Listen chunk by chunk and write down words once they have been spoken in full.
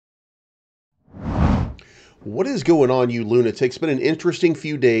What is going on, you lunatics? It's been an interesting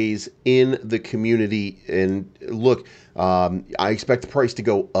few days in the community. And look, I expect the price to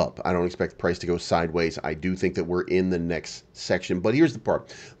go up. I don't expect the price to go sideways. I do think that we're in the next section. But here's the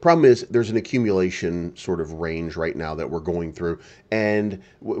part. Problem is, there's an accumulation sort of range right now that we're going through. And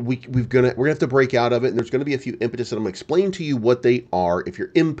we're gonna have to break out of it. And there's going to be a few impetus. And I'm going to explain to you what they are. If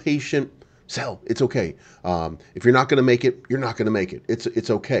you're impatient, sell. It's okay. If you're not going to make it, you're not going to make it. It's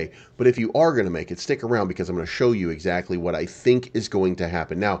okay. But if you are going to make it, stick around because I'm going to show you exactly what I think is going to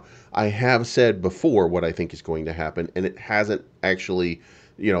happen. Now, I have said before what I think is going to happen, and it hasn't actually.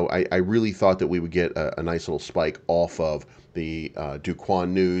 I really thought that we would get a nice little spike off of the Duquan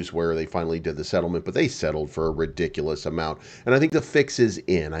news where they finally did the settlement, but they settled for a ridiculous amount. And I think the fix is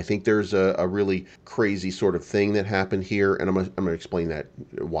in. I think there's a really crazy sort of thing that happened here, and I'm gonna explain that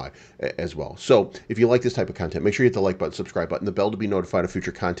why as well. So if you like this type of content, make sure you hit the like button, subscribe button, the bell to be notified of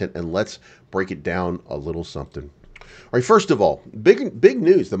future content, and let's break it down a little something. All right, first of all, big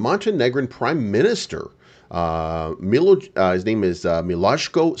news. The Montenegrin Prime Minister, his name is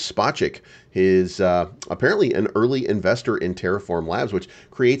Miloško Spačić, is apparently an early investor in Terraform Labs, which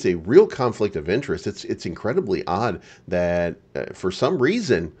creates a real conflict of interest. It's incredibly odd that for some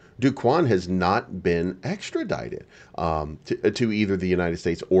reason Duquan has not been extradited to either the United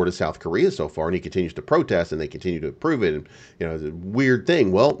States or to South Korea so far, and he continues to protest, and they continue to approve it. And it's a weird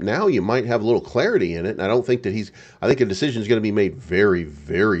thing. Well, now you might have a little clarity in it, and I don't think that I think a decision is going to be made very,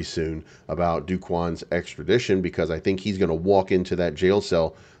 very soon about Duquan's extradition, because I think he's going to walk into that jail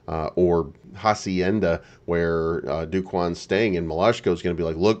cell or hacienda where Duquan's staying, and Miloško is going to be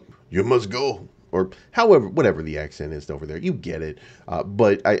like, "Look, you must go." Or however, whatever the accent is over there, you get it.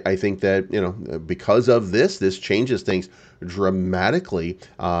 But I think that, because of this changes things dramatically.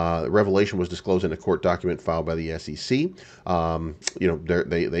 Revelation was disclosed in a court document filed by the SEC.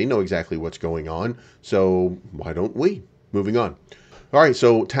 They know exactly what's going on. So why don't we? Moving on. All right,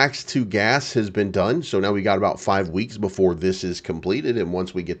 so tax to gas has been done. So now we got about 5 weeks before this is completed. And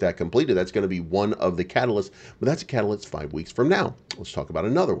once we get that completed, that's going to be one of the catalysts. But that's a catalyst 5 weeks from now. Let's talk about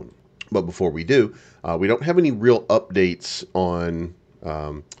another one. But before we do, we don't have any real updates on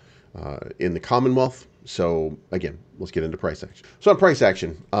in the Commonwealth. So again, let's get into price action. So on price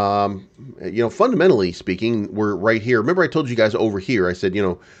action, fundamentally speaking, we're right here. Remember I told you guys over here, I said,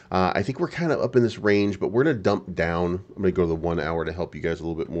 I think we're kind of up in this range, but we're going to dump down. I'm going to go to the 1 hour to help you guys a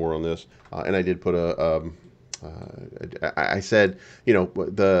little bit more on this. And I did put I said,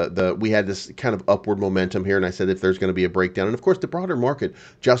 we had this kind of upward momentum here, and I said if there's going to be a breakdown, and of course the broader market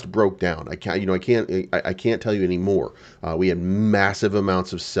just broke down. I can't tell you anymore. We had massive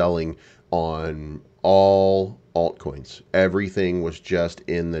amounts of selling on all altcoins. Everything was just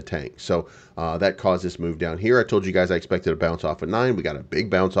in the tank. So that caused this move down here. I told you guys I expected a bounce off of 9. We got a big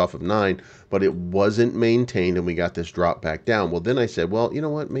bounce off of 9, but it wasn't maintained, and we got this drop back down. Well, then I said, well, you know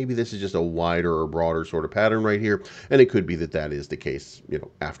what? Maybe this is just a wider or broader sort of pattern right here, and it could be that is the case,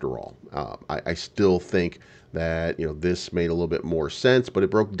 after all. I still think that, this made a little bit more sense, but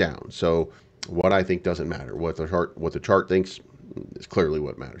it broke down. So what I think doesn't matter. What the chart thinks is clearly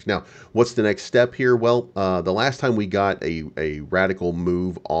what matters. Now, what's the next step here? Well, the last time we got a radical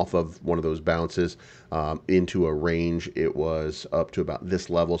move off of one of those bounces into a range, it was up to about this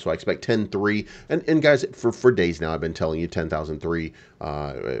level. So I expect 10.3. And guys, for days now, I've been telling you 10,003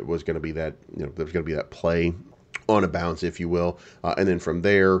 was going to be that, there's going to be that play on a bounce, if you will. And then from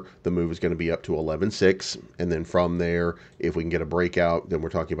there, the move is going to be up to 11.6. And then from there, if we can get a breakout, then we're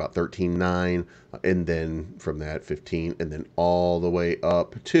talking about 13.9. And then from that, 15. And then all the way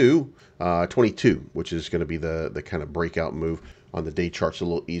up to 22, which is going to be the kind of breakout move. On the day chart's a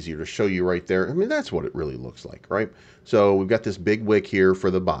little easier to show you right there. I mean, that's what it really looks like, right? So we've got this big wick here for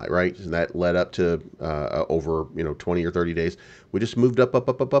the buy, right? And that led up to over 20 or 30 days. We just moved up,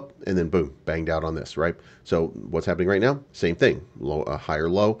 and then boom, banged out on this, right? So what's happening right now? Same thing, a higher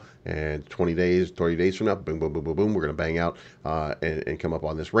low, and 20 days, 30 days from now, boom, boom, boom, boom, boom, we're going to bang out and come up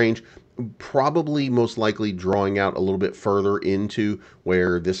on this range. Probably most likely drawing out a little bit further into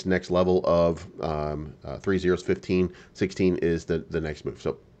where this next level of 3 zeros, 15, 16 is the next move.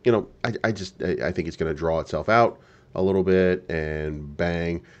 So, I think it's going to draw itself out a little bit and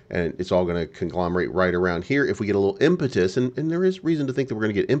bang, and it's all going to conglomerate right around here if we get a little impetus, and there is reason to think that we're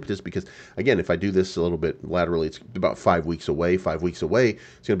going to get impetus because, again, if I do this a little bit laterally, it's about 5 weeks away. 5 weeks away,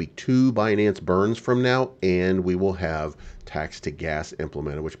 it's going to be 2 Binance burns from now, and we will have tax to gas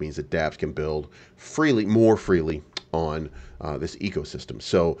implemented, which means that dApps can build more freely on this ecosystem.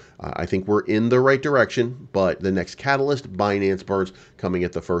 So I think we're in the right direction, but the next catalyst, Binance burns, coming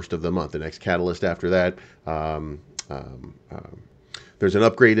at the first of the month. The next catalyst after that, There's an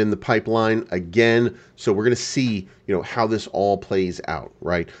upgrade in the pipeline again. So we're going to see, how this all plays out,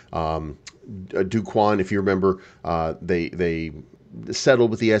 right? Duquan, if you remember, they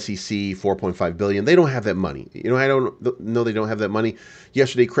settled with the SEC, 4.5 billion. They don't have that money. I don't know they don't have that money.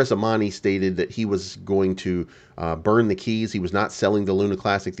 Yesterday, Chris Amani stated that he was going to burn the keys. He was not selling the Luna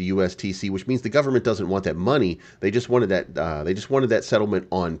Classic, the USTC, which means the government doesn't want that money. They just wanted that. They just wanted that settlement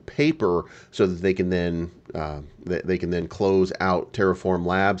on paper so that they can then close out Terraform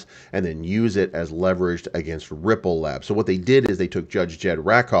Labs and then use it as leveraged against Ripple Labs. So what they did is they took Judge Jed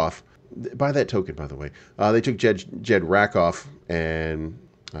Rakoff. Buy that token, by the way. They took Jed Rakoff and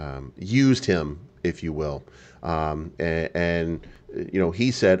used him, if you will. And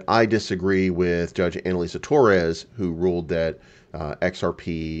he said, I disagree with Judge Annalisa Torres, who ruled that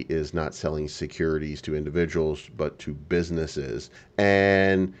XRP is not selling securities to individuals, but to businesses.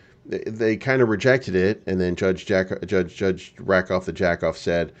 And they kind of rejected it. And then Judge Rakoff, the Jackoff,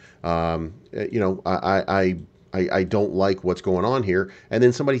 said, I don't like what's going on here. And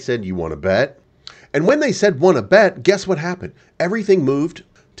then somebody said, you want to bet? And when they said want to bet, guess what happened? Everything moved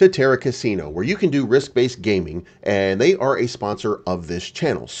to Terra Casino, where you can do risk-based gaming, and they are a sponsor of this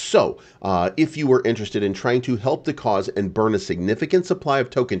channel. So if you were interested in trying to help the cause and burn a significant supply of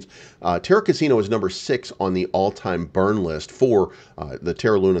tokens, Terra Casino is number 6 on the all-time burn list for the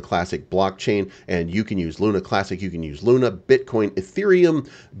Terra Luna Classic blockchain, and you can use Luna Classic, you can use Luna, Bitcoin, Ethereum,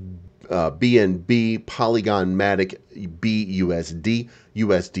 BNB, Polygon Matic, BUSD,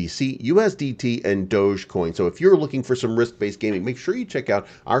 USDC, USDT, and Dogecoin. So if you're looking for some risk-based gaming, make sure you check out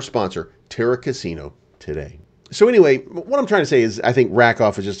our sponsor, Terra Casino, today. So anyway, what I'm trying to say is I think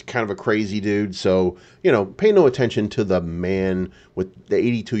Rakoff is just kind of a crazy dude. So, pay no attention to the man with the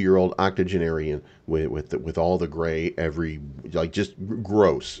 82-year-old octogenarian with all the gray, just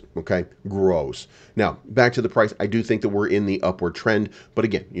gross, okay? Gross. Now, back to the price. I do think that we're in the upward trend. But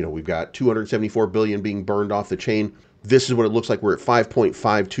again, we've got 274 billion being burned off the chain. This is what it looks like. We're at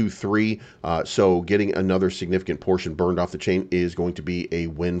 5.523. So getting another significant portion burned off the chain is going to be a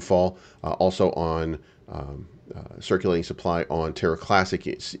windfall. Also on circulating supply on Terra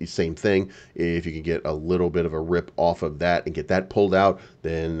Classic, same thing. If you can get a little bit of a rip off of that and get that pulled out,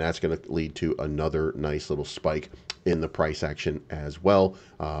 then that's going to lead to another nice little spike in the price action as well.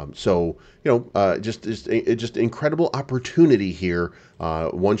 Just incredible opportunity here.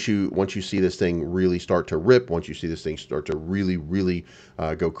 Once you see this thing really start to rip, once you see this thing start to really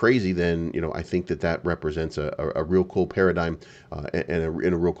go crazy, then I think that represents a real cool paradigm and a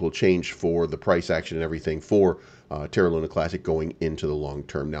real cool change for the price action and everything for Terra Luna Classic going into the long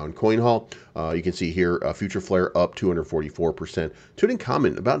term. Now in CoinHall, you can see here Future Flare up 244%.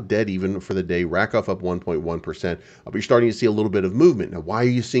 Tutankhamun about dead even for the day. Rakoff up 1.1%. But you're starting to see a little bit of movement. Now, why are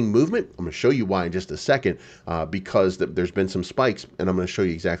you seeing movement? I'm going to show you why in just a second. Because there's been some spikes, and I'm going to show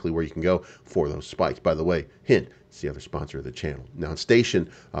you exactly where you can go for those spikes. By the way, hint. It's the other sponsor of the channel. Now in Station,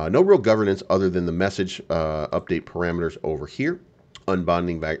 no real governance other than the message update parameters over here.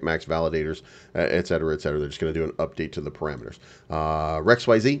 Unbonding max validators, et cetera, et cetera. They're just going to do an update to the parameters.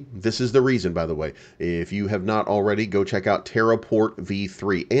 RexYZ, this is the reason, by the way. If you have not already, go check out Terraport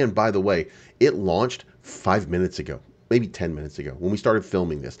v3. And by the way, it launched 5 minutes ago. Maybe 10 minutes ago when we started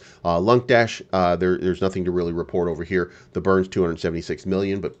filming this. Lunc Dash, there's nothing to really report over here. The burn's 276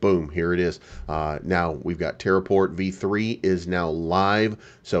 million, but boom, here it is. Now we've got Terraport V3 is now live.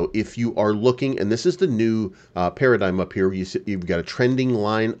 So if you are looking, and this is the new paradigm up here, you've got a trending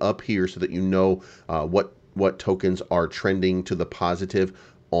line up here so that you know what tokens are trending to the positive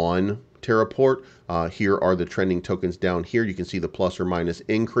on Terraport. Here are the trending tokens down here. You can see the plus or minus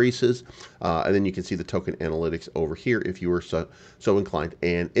increases, and then you can see the token analytics over here if you are so inclined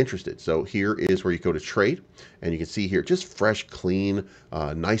and interested. So here is where you go to trade, and you can see here just fresh, clean,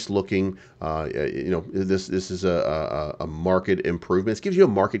 nice looking. This is a market improvement. This gives you a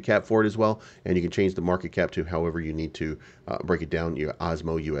market cap for it as well, and you can change the market cap to however you need to break it down. You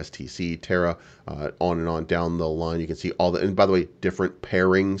Osmo, USTC, Terra, on and on down the line. You can see all the, and by the way, different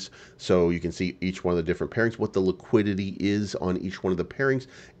pairings. So you can see each one of the different pairings, what the liquidity is on each one of the pairings,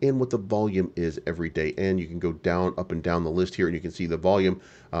 and what the volume is every day. And you can go down, up and down the list here, and you can see the volume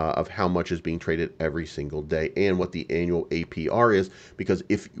of how much is being traded every single day and what the annual APR is, because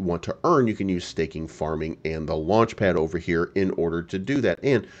if you want to earn, you can use staking, farming, and the Launchpad over here in order to do that.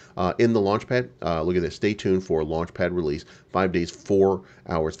 And in the Launchpad, look at this, stay tuned for Launchpad release, 5 days, 4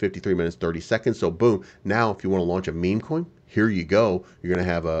 hours, 53 minutes, 30 seconds. So boom, now if you want to launch a meme coin, here you go. You're going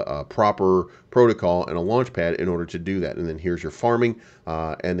to have a proper protocol and a launch pad in order to do that. And then here's your farming.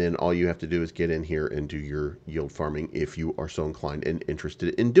 And then all you have to do is get in here and do your yield farming if you are so inclined and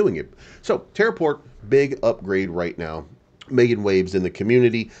interested in doing it. So Terraport, big upgrade right now. making waves in the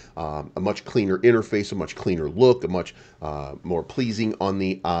community, a much cleaner interface, a much cleaner look, a much more pleasing on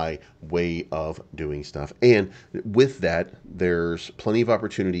the eye way of doing stuff. And with that, there's plenty of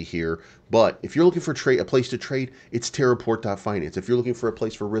opportunity here. But if you're looking for a place to trade, it's Terraport.finance. If you're looking for a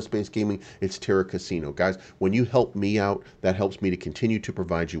place for risk-based gaming, it's Terra Casino. Guys, when you help me out, that helps me to continue to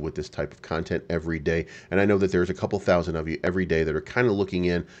provide you with this type of content every day. And I know that there's a couple thousand of you every day that are kind of looking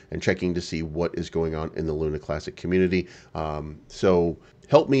in and checking to see what is going on in the Luna Classic community. So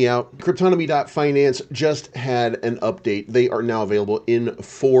help me out. Cryptonomy.finance just had an update. They are now available in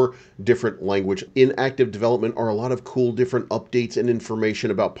 4 different languages. In active development are a lot of cool different updates and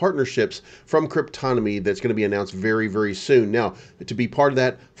information about partnerships from Cryptonomy that's going to be announced very, very soon. Now, to be part of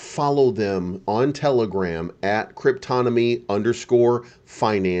that, follow them on Telegram at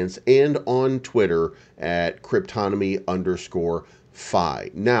Cryptonomy_finance and on Twitter at Cryptonomy_fi.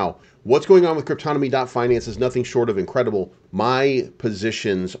 Now, what's going on with Cryptonomy.finance is nothing short of incredible. My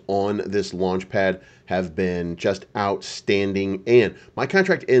positions on this launchpad have been just outstanding, and my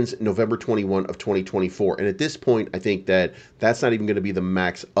contract ends November 21 of 2024. And at this point, I think that that's not even going to be the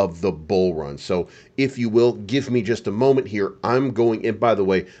max of the bull run. So if you will, give me just a moment here. I'm going, and by the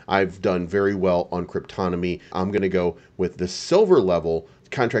way, I've done very well on Cryptonomy. I'm going to go with the silver level.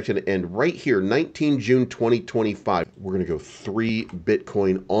 Contract to end right here, 19 June 2025. We're going to go 3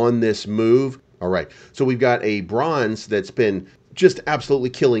 Bitcoin on this move. All right, so we've got a bronze that's been just absolutely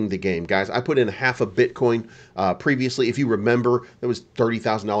killing the game, guys. I put in half a Bitcoin previously. If you remember, that was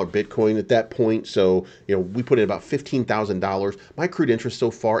 $30,000 Bitcoin at that point. So, you know, we put in about $15,000. My accrued interest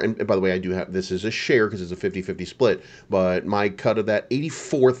so far, and by the way, I do have, this is a share because it's a 50-50 split, but my cut of that,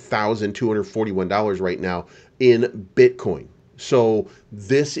 $84,241 right now in Bitcoin. So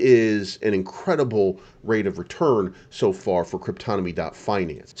this is an incredible rate of return so far for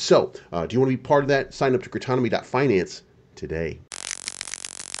Cryptonomy.finance. So do you want to be part of that? Sign up to Cryptonomy.finance today.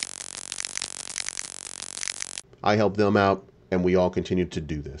 I help them out, and we all continue to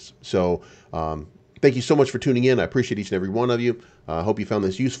do this. So thank you so much for tuning in. I appreciate each and every one of you. I hope you found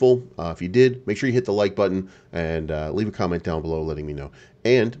this useful. If you did, make sure you hit the like button and leave a comment down below letting me know.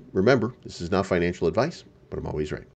 And remember, this is not financial advice, but I'm always right.